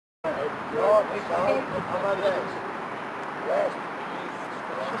How about this? Last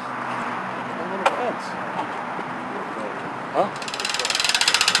Huh?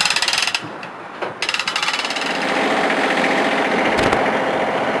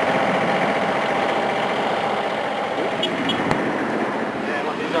 Yeah,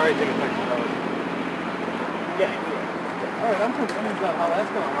 well, he's already taking pictures of it. Yeah. Alright, I'm confused about how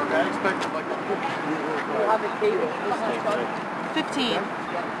that's going to work. I expected like a 15.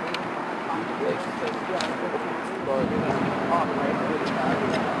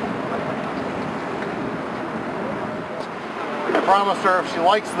 I promised her if she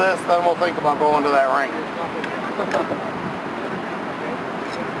likes this, then we'll think about going to that rink.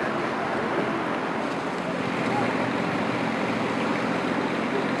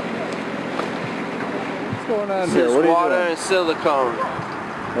 What's going on This here? is What are water you doing? and silicone.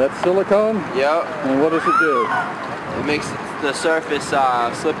 That's silicone? Yep. And what does it do? It makes the surface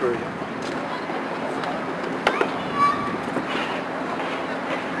slippery.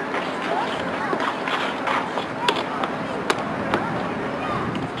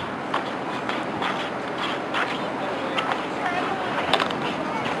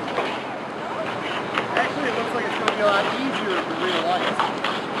 Actually, it looks like it's going to be a lot easier to realize.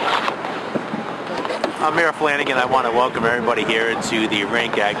 I'm Mayor Flanagan. I want to welcome everybody here to the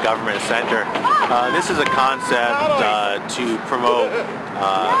rink at Government Center. This is a concept to promote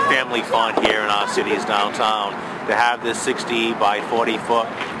family fun here in our city's downtown. To have this 60 by 40 foot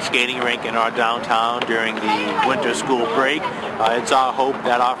skating rink in our downtown during the winter school break, it's our hope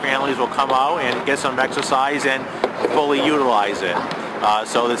that our families will come out and get some exercise and fully utilize it.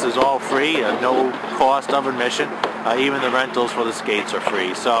 So this is all free, no cost of admission. Even the rentals for the skates are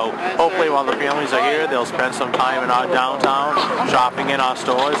free. So hopefully while the families are here, they'll spend some time in our downtown, shopping in our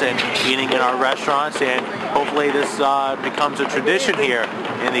stores and eating in our restaurants, and hopefully this becomes a tradition here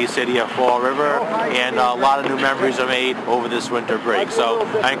in the city of Fall River, and a lot of new memories are made over this winter break. So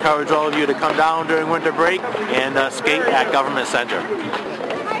I encourage all of you to come down during winter break and skate at Government Center.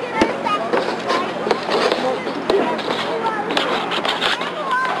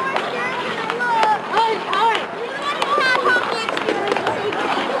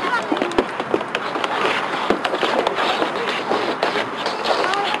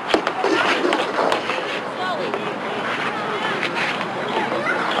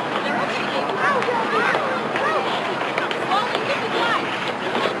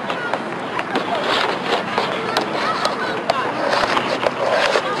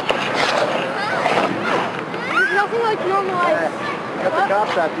 Got the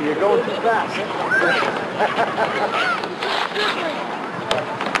cops after you. You're going too fast.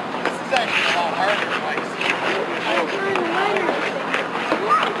 This is actually a lot harder, Mike.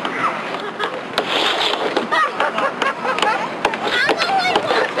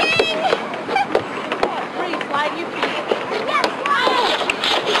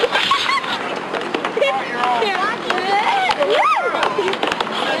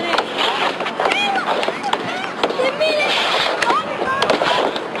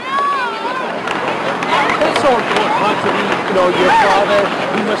 So important to me, you know, your father,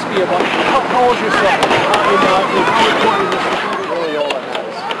 you must be about, how old is your son? How important is this? Really all that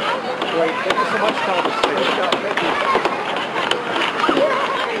matters. Great, thank you so much, Thomas.